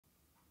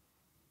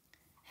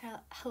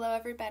Hello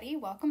everybody,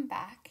 welcome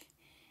back.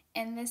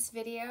 In this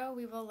video,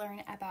 we will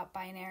learn about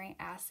binary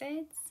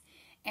acids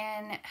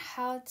and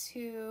how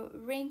to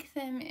rank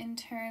them in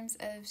terms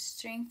of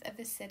strength of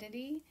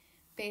acidity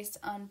based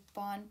on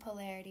bond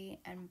polarity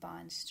and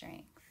bond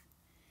strength.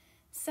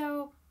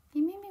 So,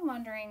 you may be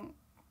wondering,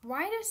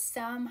 why do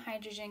some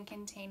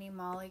hydrogen-containing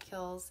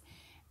molecules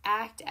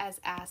act as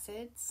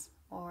acids,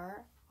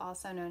 or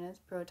also known as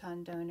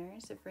proton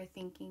donors, if we're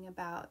thinking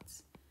about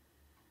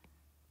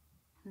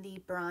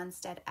the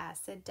Bronsted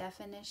acid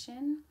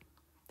definition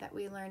that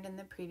we learned in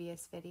the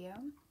previous video.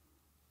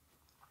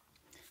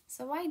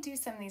 So why do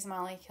some of these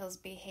molecules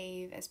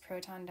behave as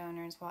proton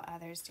donors while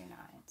others do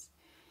not?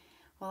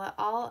 Well, it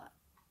all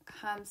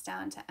comes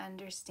down to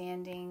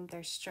understanding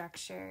their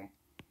structure,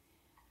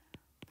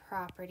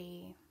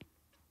 property,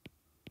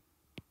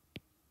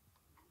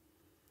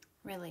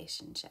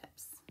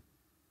 relationships.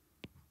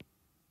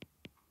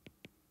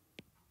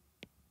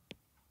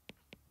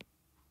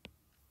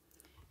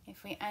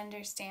 If we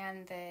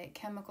understand the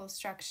chemical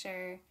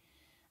structure,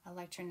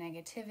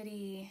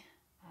 electronegativity,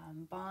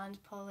 bond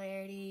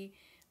polarity,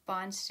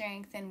 bond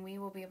strength, then we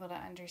will be able to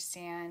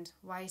understand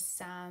why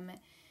some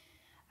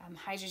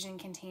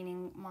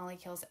hydrogen-containing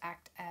molecules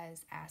act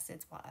as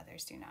acids while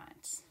others do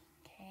not.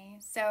 Okay,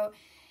 so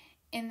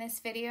in this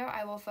video,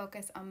 I will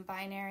focus on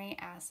binary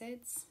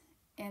acids.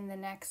 In the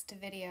next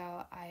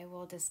video, I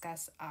will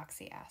discuss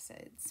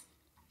oxyacids.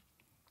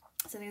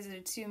 So these are the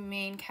two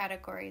main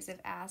categories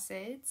of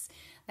acids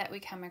that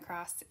we come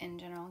across in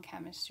general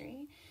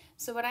chemistry.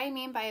 So what I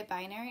mean by a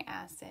binary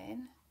acid,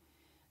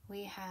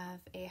 we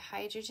have a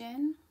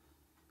hydrogen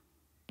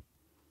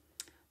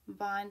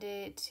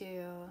bonded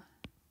to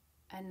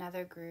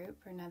another group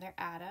or another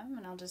atom,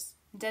 and I'll just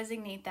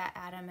designate that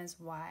atom as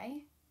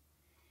Y.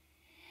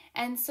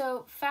 And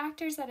so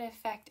factors that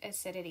affect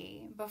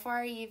acidity, before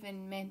I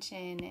even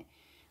mention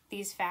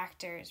these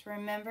factors,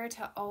 remember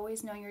to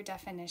always know your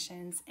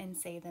definitions and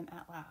say them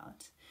out loud.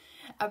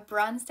 A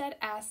Bronsted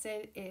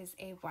acid is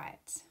a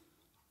what?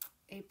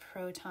 A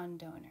proton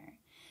donor.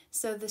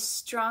 So the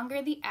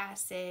stronger the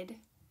acid,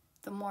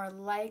 the more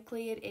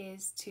likely it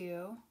is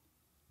to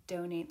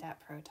donate that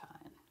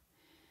proton.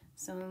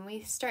 So when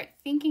we start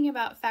thinking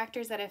about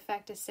factors that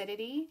affect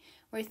acidity,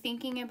 we're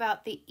thinking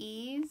about the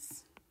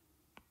ease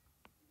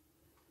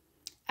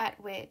at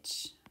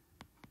which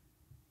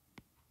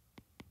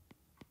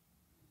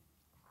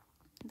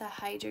the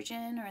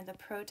hydrogen or the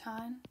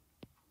proton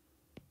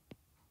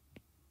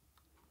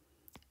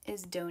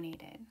is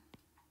donated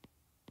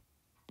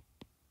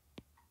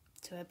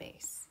to a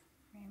base.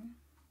 Right?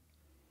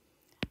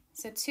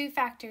 So two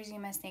factors you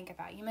must think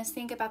about. You must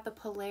think about the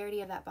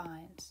polarity of that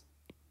bond.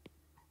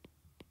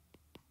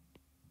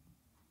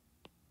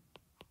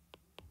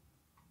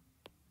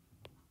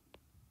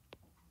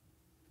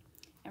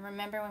 And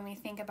remember, when we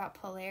think about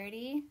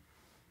polarity,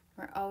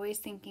 we're always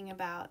thinking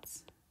about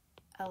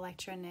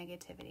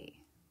electronegativity.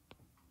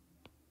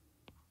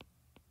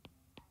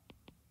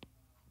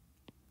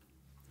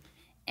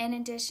 In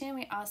addition,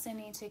 we also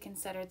need to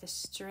consider the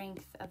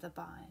strength of the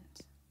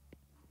bond.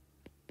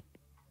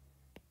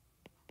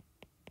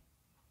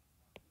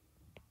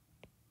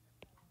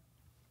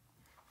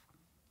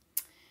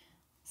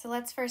 So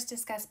let's first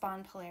discuss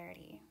bond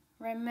polarity.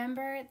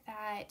 Remember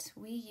that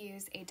we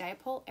use a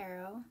dipole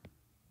arrow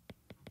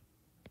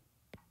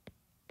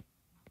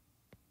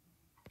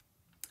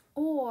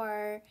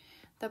or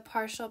the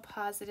partial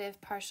positive,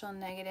 partial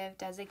negative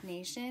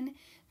designation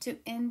to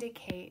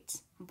indicate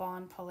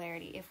bond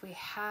polarity if we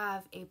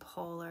have a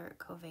polar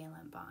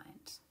covalent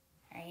bond,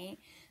 right?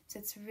 So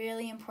it's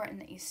really important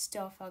that you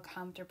still feel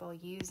comfortable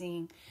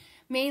using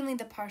mainly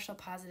the partial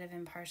positive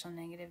and partial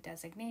negative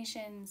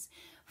designations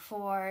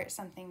for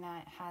something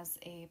that has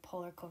a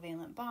polar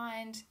covalent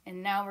bond.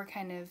 And now we're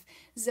kind of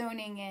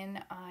zoning in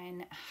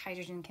on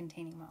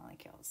hydrogen-containing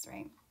molecules,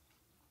 right?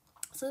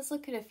 So let's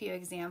look at a few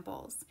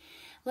examples.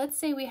 Let's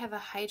say we have a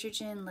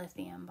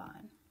hydrogen-lithium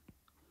bond.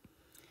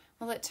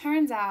 Well, it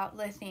turns out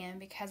lithium,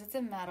 because it's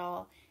a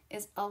metal,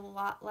 is a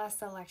lot less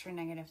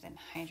electronegative than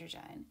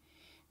hydrogen.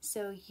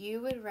 So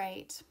you would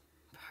write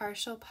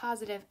partial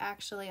positive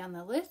actually on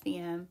the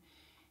lithium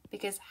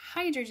because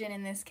hydrogen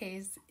in this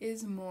case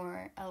is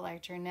more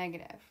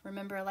electronegative.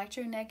 Remember,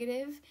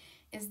 electronegative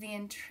is the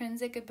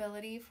intrinsic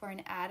ability for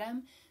an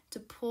atom to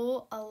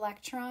pull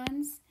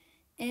electrons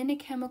in a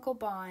chemical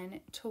bond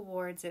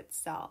towards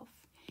itself.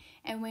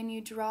 And when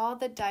you draw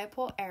the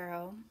dipole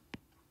arrow,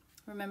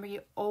 remember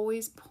you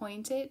always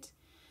point it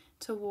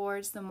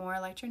towards the more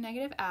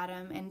electronegative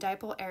atom, and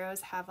dipole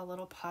arrows have a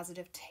little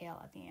positive tail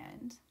at the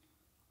end.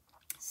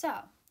 So,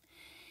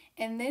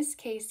 in this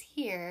case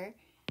here,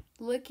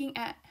 looking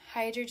at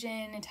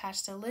hydrogen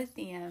attached to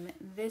lithium,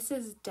 this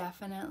is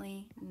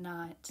definitely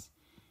not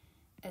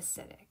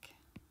acidic.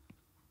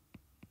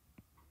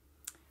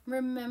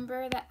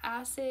 Remember that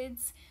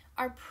acids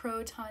are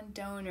proton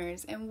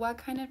donors, and what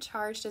kind of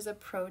charge does a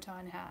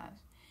proton have?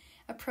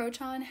 A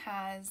proton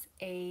has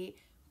a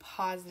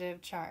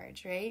positive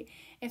charge, right?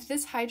 If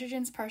this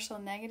hydrogen's partial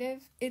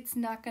negative, it's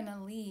not going to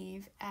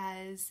leave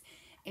as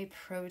a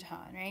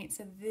proton, right?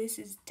 So this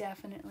is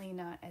definitely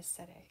not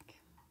acidic.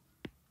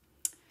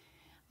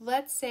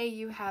 Let's say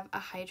you have a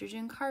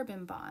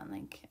hydrogen-carbon bond,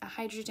 like a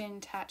hydrogen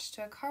attached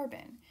to a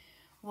carbon.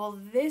 Will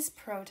this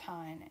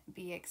hydrogen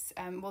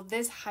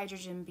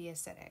be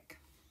acidic?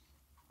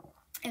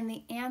 And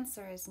the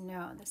answer is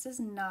no, this is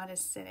not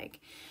acidic.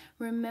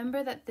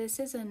 Remember that this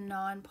is a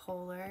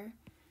nonpolar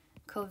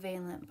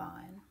covalent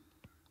bond.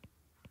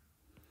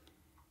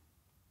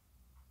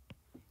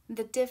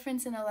 The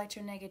difference in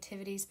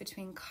electronegativities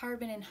between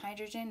carbon and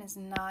hydrogen is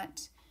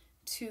not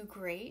too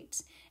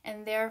great,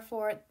 and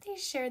therefore they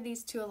share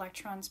these two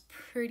electrons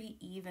pretty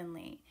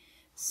evenly.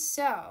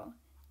 So,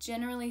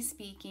 generally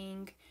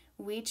speaking,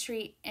 we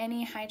treat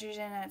any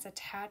hydrogen that's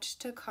attached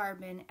to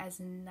carbon as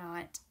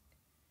not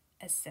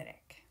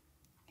acidic.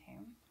 Okay.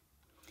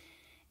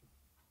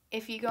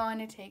 If you go on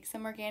to take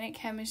some organic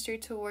chemistry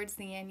towards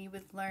the end, you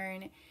would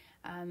learn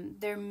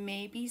there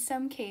may be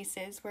some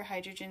cases where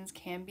hydrogens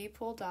can be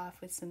pulled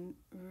off with some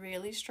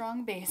really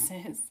strong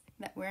bases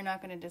that we're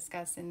not going to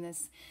discuss in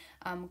this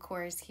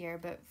course here,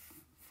 but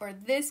for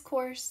this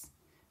course,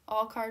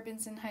 all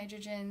carbons and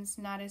hydrogens,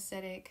 not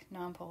acidic,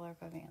 nonpolar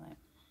covalent.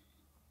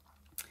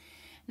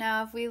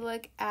 Now, if we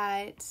look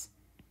at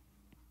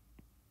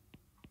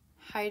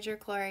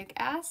hydrochloric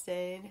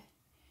acid,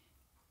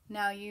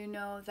 now you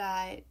know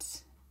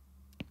that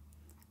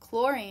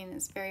chlorine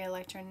is very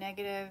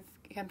electronegative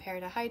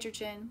compared to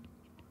hydrogen,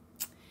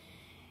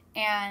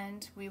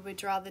 and we would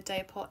draw the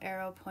dipole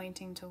arrow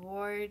pointing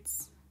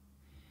towards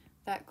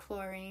that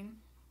chlorine.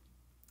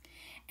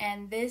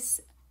 And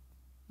this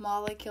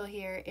molecule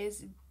here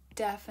is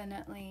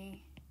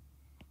definitely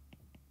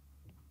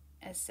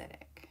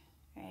acidic,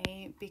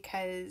 right?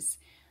 Because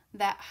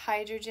that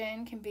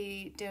hydrogen can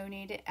be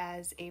donated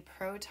as a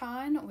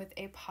proton with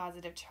a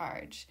positive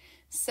charge.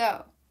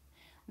 So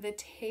the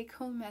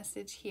take-home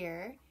message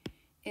here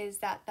is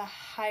that the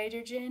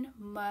hydrogen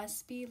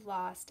must be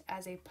lost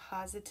as a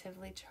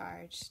positively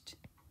charged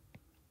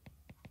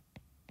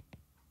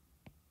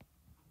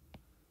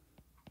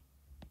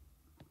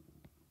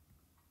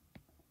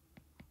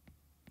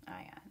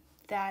ion.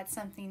 That's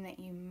something that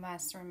you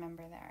must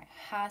remember there. It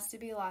has to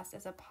be lost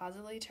as a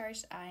positively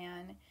charged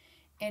ion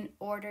in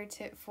order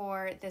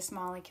for this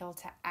molecule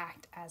to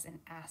act as an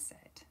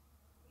acid.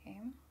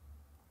 Okay?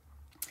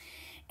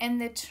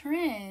 And the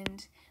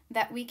trend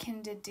that we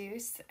can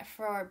deduce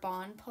for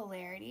bond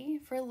polarity,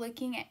 for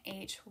looking at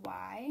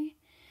HY,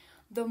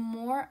 the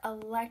more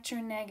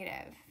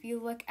electronegative, if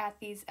you look at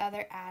these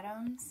other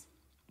atoms,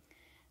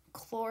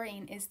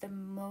 chlorine is the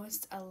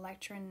most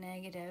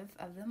electronegative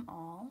of them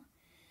all.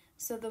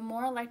 So the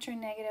more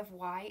electronegative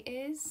Y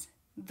is,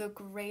 the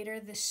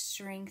greater the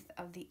strength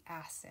of the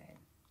acid.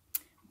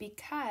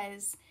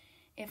 Because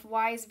if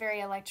Y is very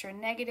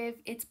electronegative,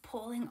 it's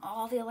pulling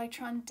all the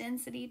electron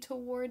density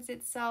towards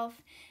itself,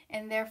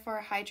 and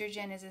therefore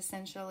hydrogen is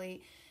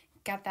essentially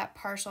got that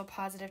partial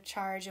positive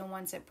charge, and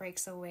once it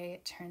breaks away,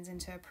 it turns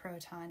into a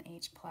proton,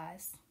 H+.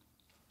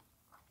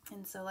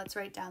 And so let's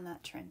write down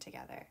that trend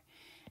together.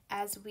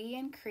 As we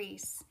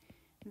increase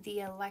the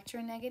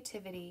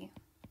electronegativity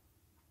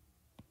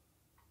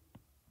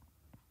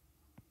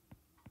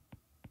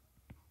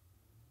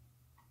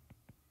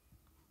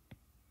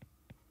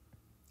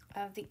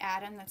of the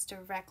atom that's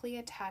directly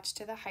attached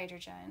to the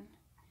hydrogen,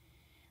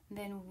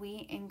 then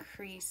we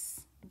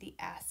increase the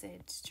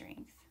acid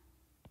strength.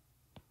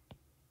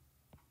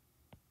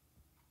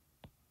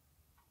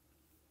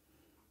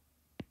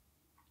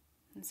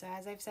 And so,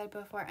 as I've said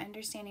before,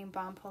 understanding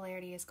bond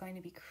polarity is going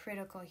to be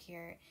critical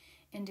here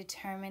in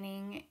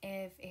determining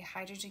if a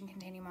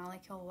hydrogen-containing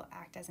molecule will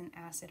act as an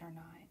acid or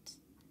not.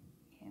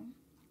 Okay?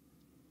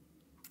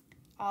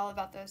 All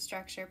about those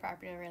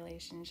structure-property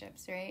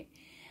relationships, right?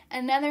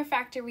 Another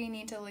factor we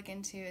need to look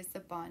into is the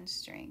bond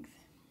strength.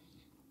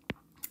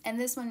 And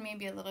this one may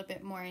be a little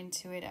bit more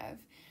intuitive.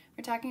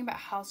 We're talking about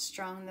how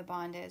strong the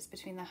bond is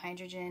between the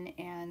hydrogen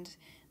and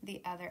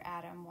the other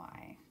atom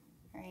Y,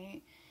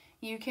 right?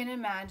 You can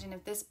imagine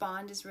if this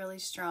bond is really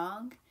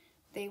strong,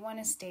 they want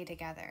to stay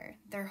together.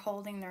 They're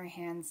holding their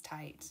hands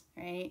tight,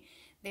 right?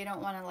 They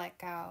don't want to let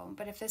go.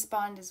 But if this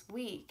bond is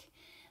weak,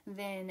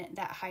 then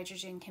that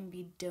hydrogen can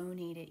be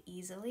donated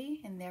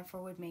easily and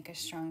therefore would make a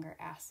stronger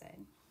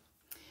acid.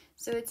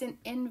 So it's an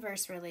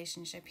inverse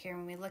relationship here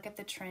when we look at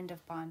the trend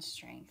of bond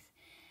strength.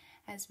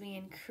 As we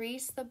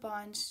increase the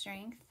bond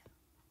strength,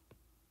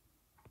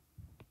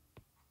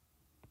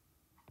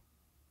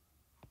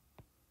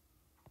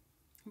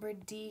 we're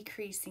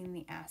decreasing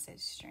the acid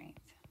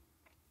strength.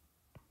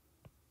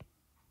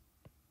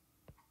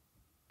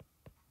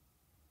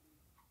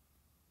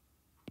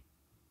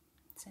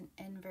 It's an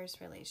inverse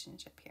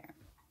relationship here.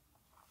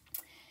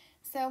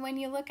 So when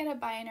you look at a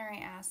binary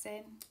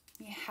acid,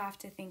 you have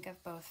to think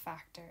of both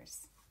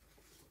factors.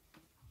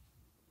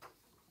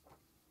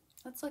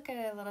 Let's look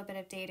at a little bit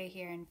of data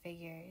here in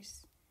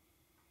figures.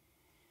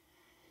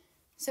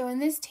 So in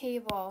this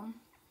table,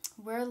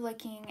 we're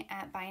looking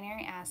at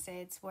binary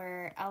acids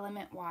where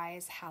element Y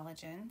is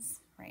halogens,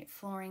 right?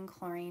 Fluorine,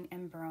 chlorine,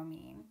 and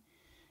bromine.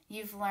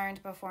 You've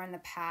learned before in the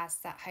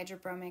past that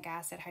hydrobromic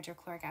acid,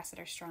 hydrochloric acid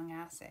are strong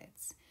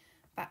acids,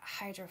 but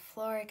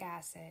hydrofluoric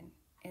acid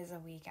is a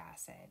weak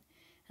acid.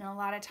 And a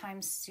lot of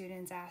times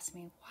students ask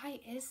me,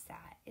 why is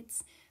that?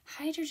 It's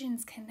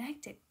hydrogen's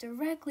connected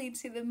directly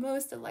to the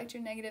most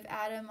electronegative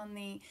atom on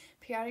the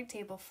periodic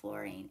table,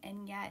 fluorine,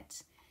 and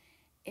yet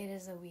it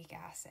is a weak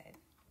acid.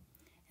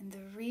 And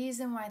the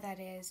reason why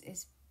that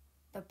is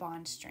the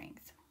bond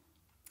strength.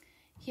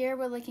 Here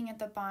we're looking at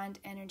the bond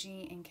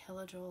energy in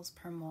kilojoules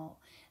per mole.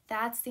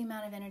 That's the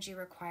amount of energy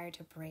required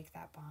to break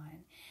that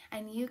bond.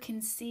 And you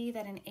can see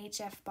that an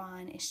HF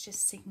bond is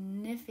just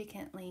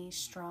significantly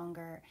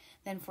stronger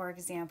than, for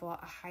example,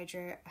 a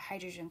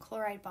hydrogen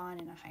chloride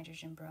bond and a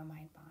hydrogen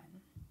bromide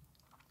bond.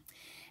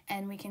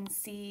 And we can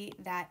see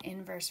that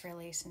inverse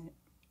relationship.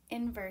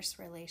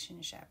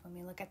 When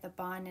we look at the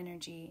bond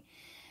energy,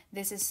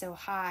 this is so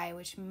high,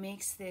 which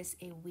makes this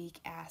a weak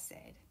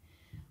acid.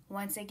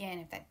 Once again,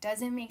 if that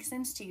doesn't make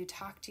sense to you,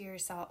 talk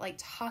yourself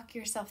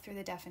through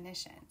the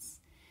definitions.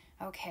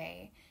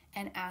 Okay,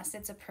 an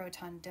acid's a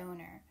proton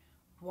donor.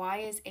 Why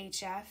is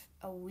HF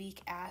a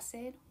weak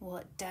acid? Well,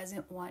 it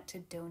doesn't want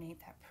to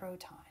donate that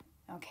proton.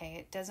 Okay,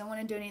 it doesn't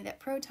want to donate that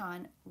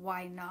proton.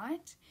 Why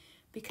not?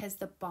 Because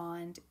the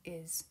bond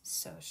is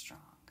so strong.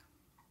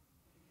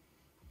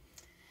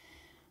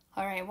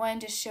 All right, I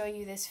wanted to show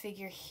you this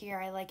figure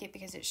here. I like it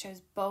because it shows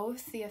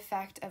both the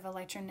effect of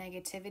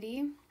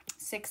electronegativity.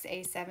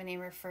 6A, 7A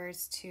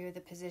refers to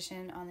the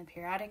position on the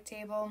periodic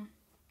table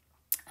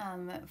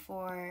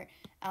for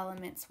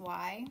elements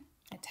Y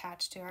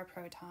attached to our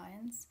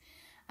protons.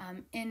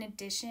 In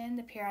addition,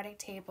 the periodic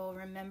table,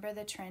 remember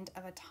the trend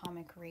of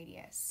atomic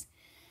radius.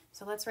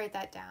 So let's write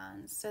that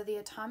down. So the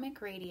atomic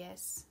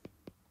radius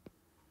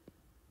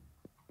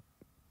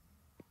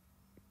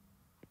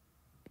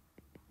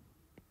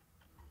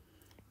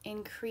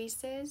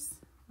increases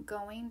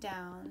going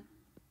down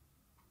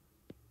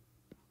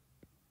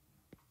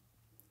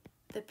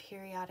the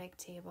periodic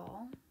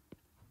table.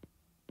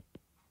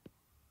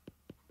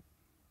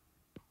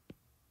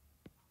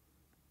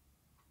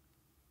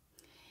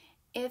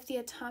 If the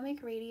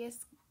atomic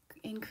radius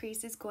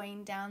increases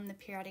going down the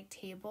periodic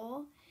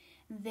table,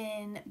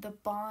 then the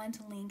bond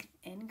length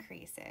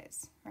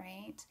increases,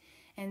 right?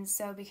 And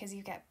so because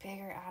you've got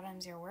bigger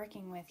atoms you're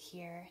working with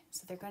here,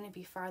 so they're going to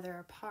be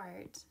farther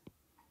apart.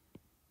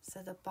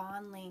 So the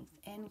bond length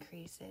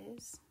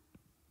increases.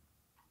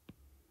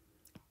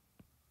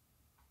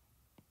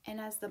 And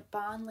as the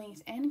bond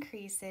length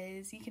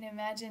increases, you can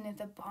imagine if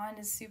the bond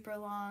is super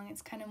long,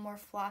 it's kind of more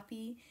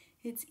floppy,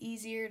 it's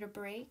easier to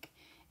break.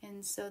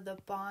 And so the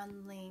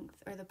bond length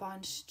or the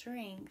bond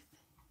strength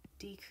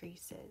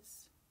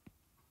decreases.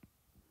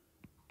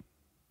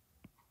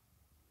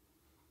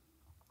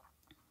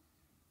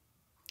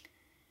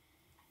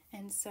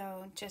 And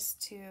so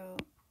just to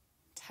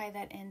tie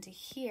that into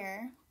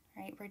here,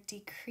 right, we're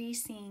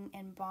decreasing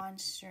in bond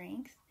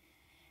strength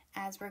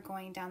as we're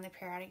going down the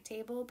periodic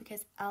table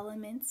because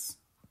elements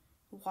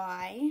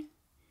Y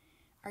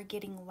are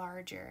getting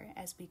larger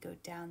as we go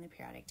down the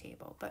periodic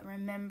table. But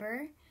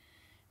remember,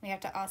 we have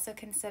to also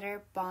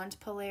consider bond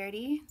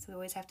polarity. So we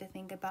always have to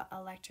think about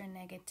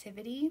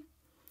electronegativity.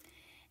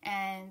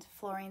 And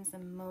fluorine's the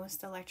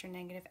most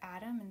electronegative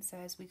atom. And so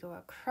as we go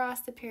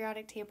across the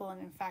periodic table,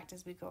 and in fact,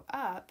 as we go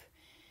up,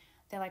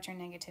 the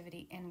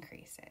electronegativity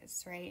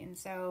increases, right? And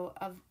so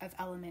of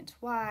element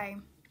Y,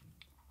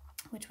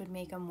 which would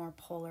make a more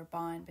polar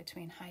bond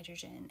between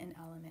hydrogen and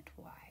element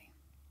Y,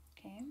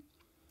 okay?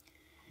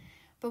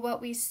 But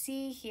what we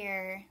see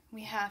here,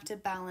 we have to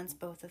balance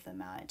both of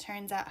them out. It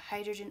turns out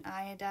hydrogen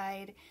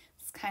iodide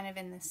is kind of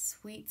in the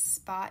sweet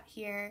spot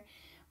here,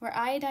 where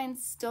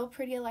iodine's still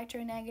pretty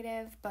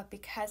electronegative, but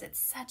because it's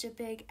such a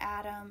big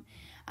atom,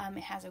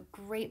 it has a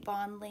great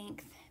bond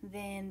length,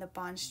 then the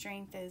bond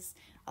strength is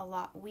a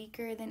lot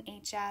weaker than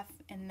HF,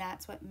 and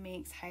that's what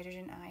makes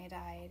hydrogen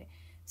iodide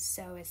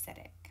so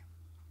acidic.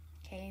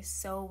 Okay,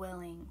 so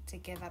willing to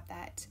give up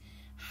that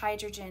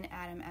hydrogen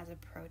atom as a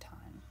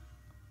proton.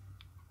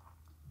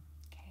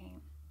 Okay,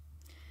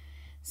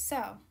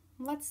 so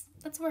let's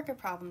work a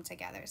problem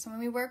together. So when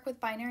we work with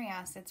binary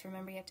acids,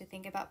 remember you have to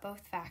think about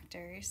both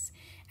factors,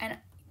 and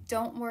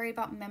don't worry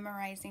about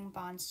memorizing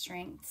bond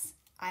strengths.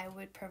 I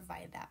would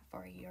provide that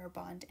for your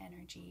bond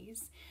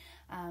energies.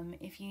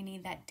 If you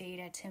need that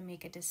data to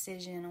make a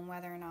decision on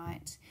whether or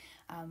not,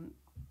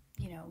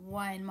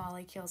 one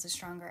molecule is a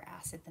stronger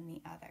acid than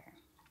the other,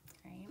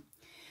 right?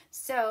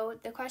 So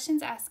the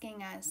question's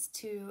asking us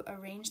to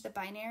arrange the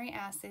binary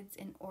acids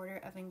in order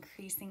of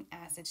increasing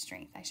acid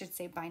strength. I should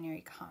say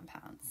binary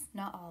compounds.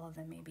 Not all of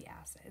them may be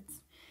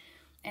acids.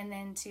 And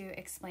then to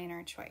explain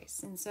our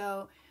choice. And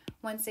so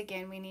once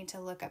again, we need to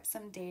look up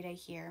some data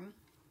here.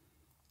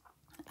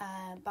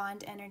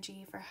 Bond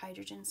energy for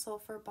hydrogen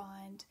sulfur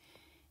bond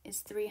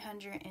is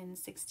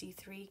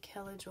 363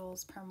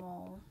 kilojoules per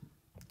mole.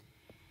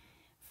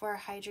 For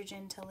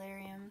hydrogen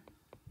tellurium,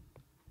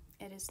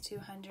 it is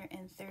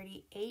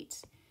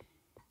 238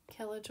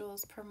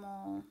 kilojoules per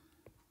mole.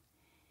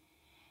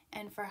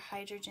 And for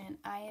hydrogen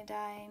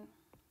iodide,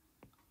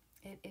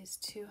 it is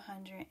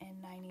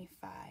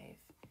 295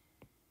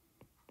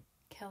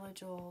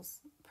 kilojoules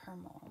per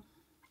mole.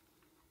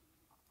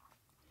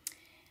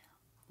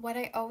 What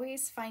I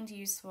always find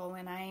useful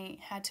when I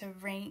had to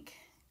rank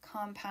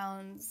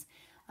compounds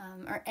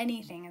or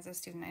anything as a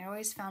student, I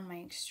always found my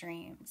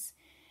extremes.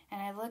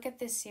 And I look at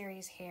this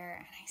series here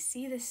and I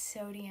see the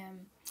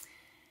sodium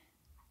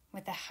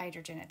with the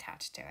hydrogen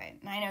attached to it.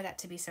 And I know that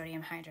to be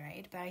sodium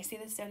hydride, but I see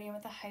the sodium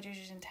with the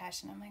hydrogen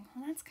attached and I'm like,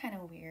 well, that's kind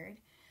of weird.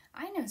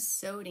 I know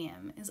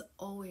sodium is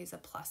always a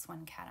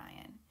 +1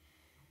 cation.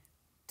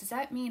 Does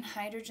that mean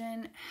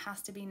hydrogen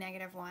has to be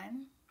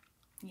 -1?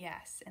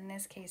 Yes, in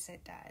this case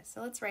it does.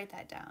 So let's write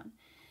that down.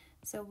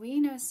 So we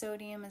know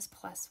sodium is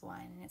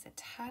 +1 and it's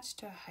attached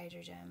to a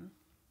hydrogen.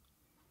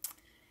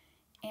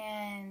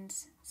 And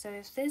so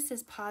if this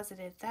is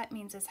positive, that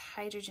means this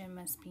hydrogen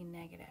must be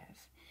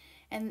negative.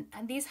 And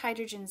these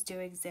hydrogens do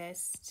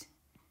exist.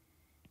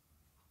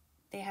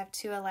 They have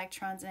 2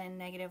 electrons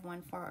and a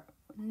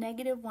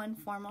 -1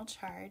 formal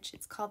charge.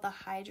 It's called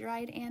the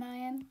hydride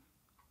anion.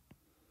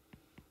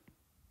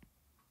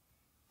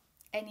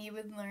 And you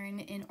would learn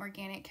in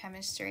organic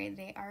chemistry,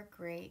 they are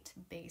great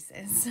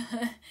bases.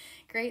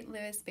 Great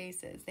Lewis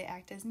bases. They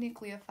act as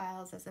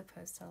nucleophiles as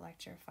opposed to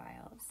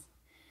electrophiles.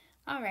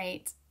 All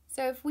right,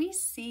 so if we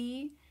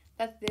see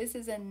that this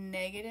is a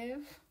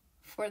negative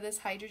for this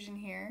hydrogen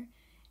here,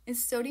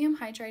 is sodium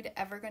hydride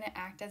ever going to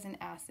act as an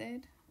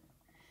acid?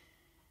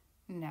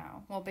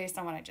 No. Well, based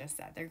on what I just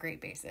said, they're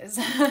great bases.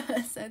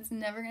 So it's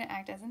never going to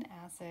act as an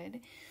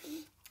acid.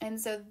 And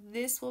so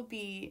this will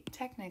be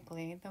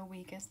technically the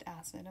weakest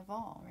acid of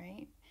all,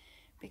 right?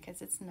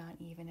 Because it's not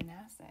even an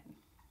acid.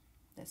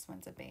 This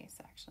one's a base,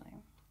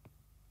 actually.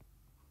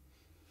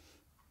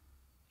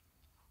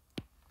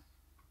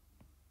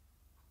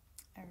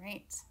 All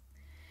right.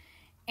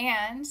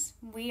 And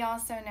we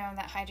also know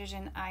that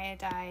hydrogen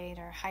iodide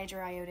or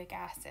hydroiodic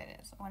acid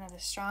is one of the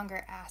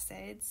stronger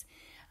acids.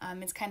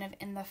 It's kind of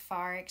in the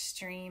far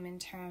extreme in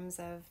terms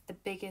of the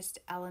biggest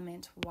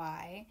element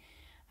Y.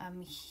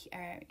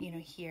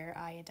 Here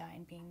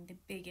iodine being the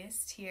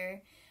biggest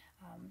here.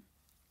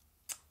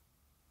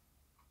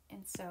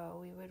 And so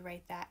we would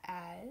write that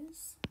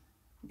as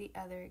the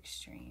other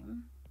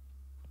extreme.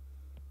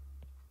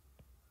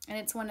 And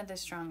it's one of the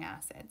strong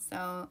acids.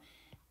 So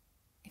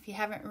if you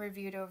haven't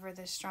reviewed over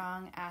the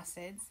strong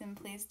acids, then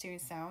please do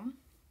so.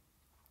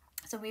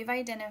 So we've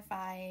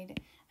identified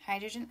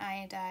hydrogen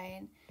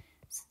iodide.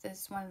 So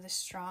this is one of the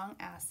strong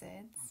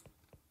acids.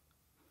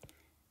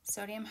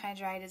 Sodium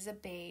hydride is a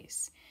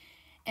base.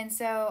 And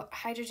so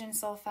hydrogen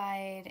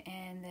sulfide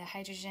and the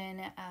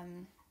hydrogen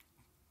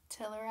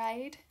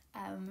telluride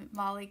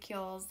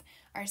molecules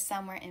are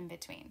somewhere in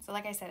between. So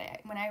like I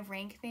said, when I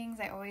rank things,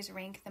 I always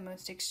rank the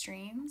most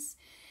extremes,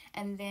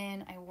 and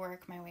then I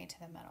work my way to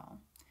the middle.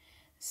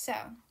 So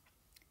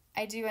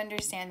I do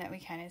understand that we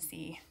kind of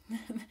see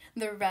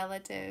the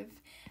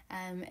relative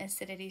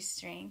acidity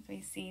strength.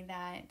 We see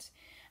that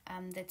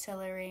the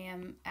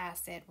tellurium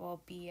acid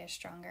will be a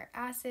stronger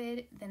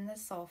acid than the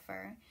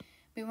sulfur.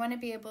 We want to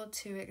be able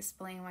to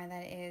explain why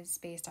that is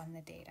based on the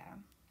data.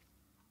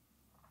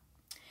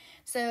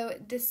 So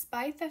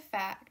despite the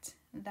fact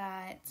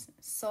that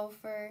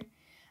sulfur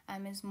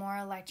is more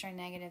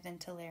electronegative than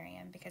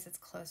tellurium because it's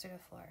closer to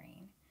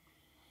fluorine,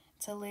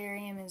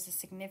 tellurium is a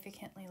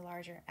significantly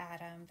larger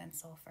atom than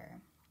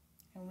sulfur.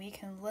 And we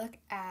can look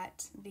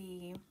at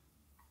the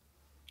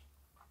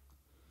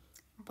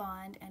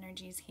bond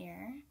energies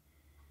here.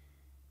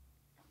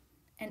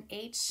 An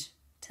H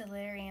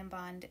tellurium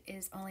bond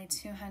is only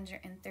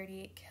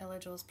 238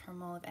 kilojoules per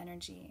mole of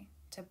energy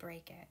to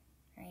break it,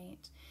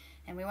 right?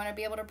 And we want to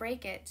be able to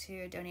break it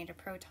to donate a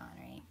proton,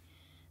 right?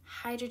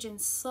 Hydrogen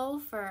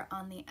sulfur,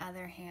 on the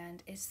other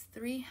hand, is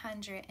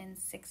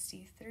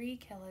 363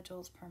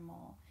 kilojoules per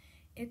mole.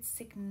 It's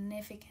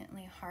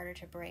significantly harder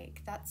to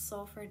break. That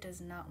sulfur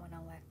does not want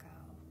to let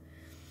go.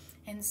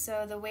 And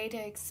so the way to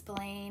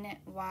explain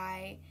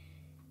why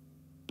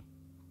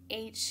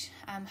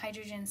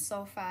hydrogen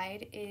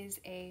sulfide is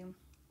a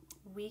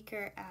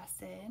weaker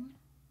acid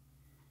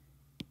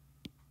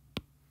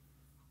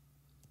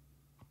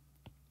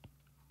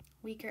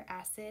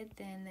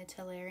than the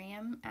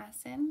tellurium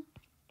acid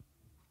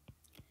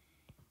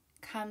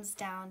comes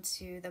down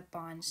to the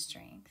bond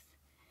strength.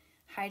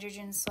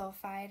 Hydrogen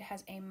sulfide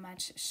has a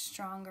much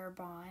stronger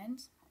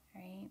bond,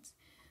 right?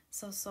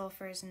 So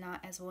sulfur is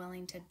not as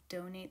willing to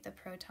donate the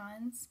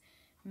protons,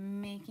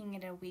 making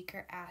it a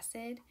weaker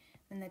acid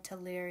than the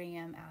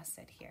tellurium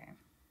acid here.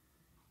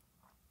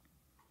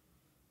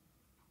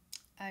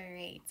 All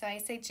right, so I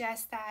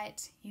suggest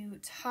that you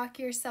talk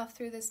yourself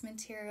through this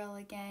material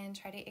again,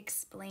 try to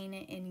explain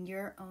it in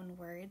your own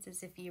words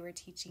as if you were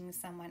teaching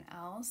someone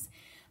else.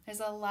 There's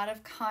a lot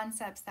of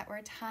concepts that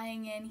we're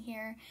tying in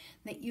here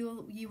that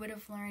you would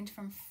have learned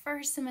from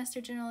first semester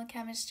general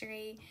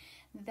chemistry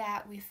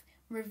that we've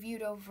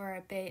reviewed over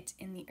a bit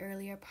in the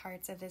earlier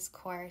parts of this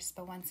course,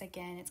 but once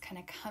again, it's kind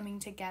of coming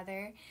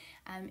together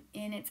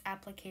in its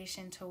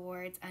application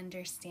towards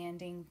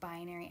understanding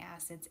binary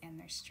acids and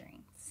their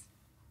strengths.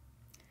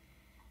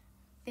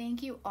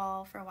 Thank you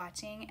all for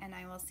watching, and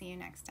I will see you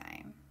next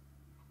time.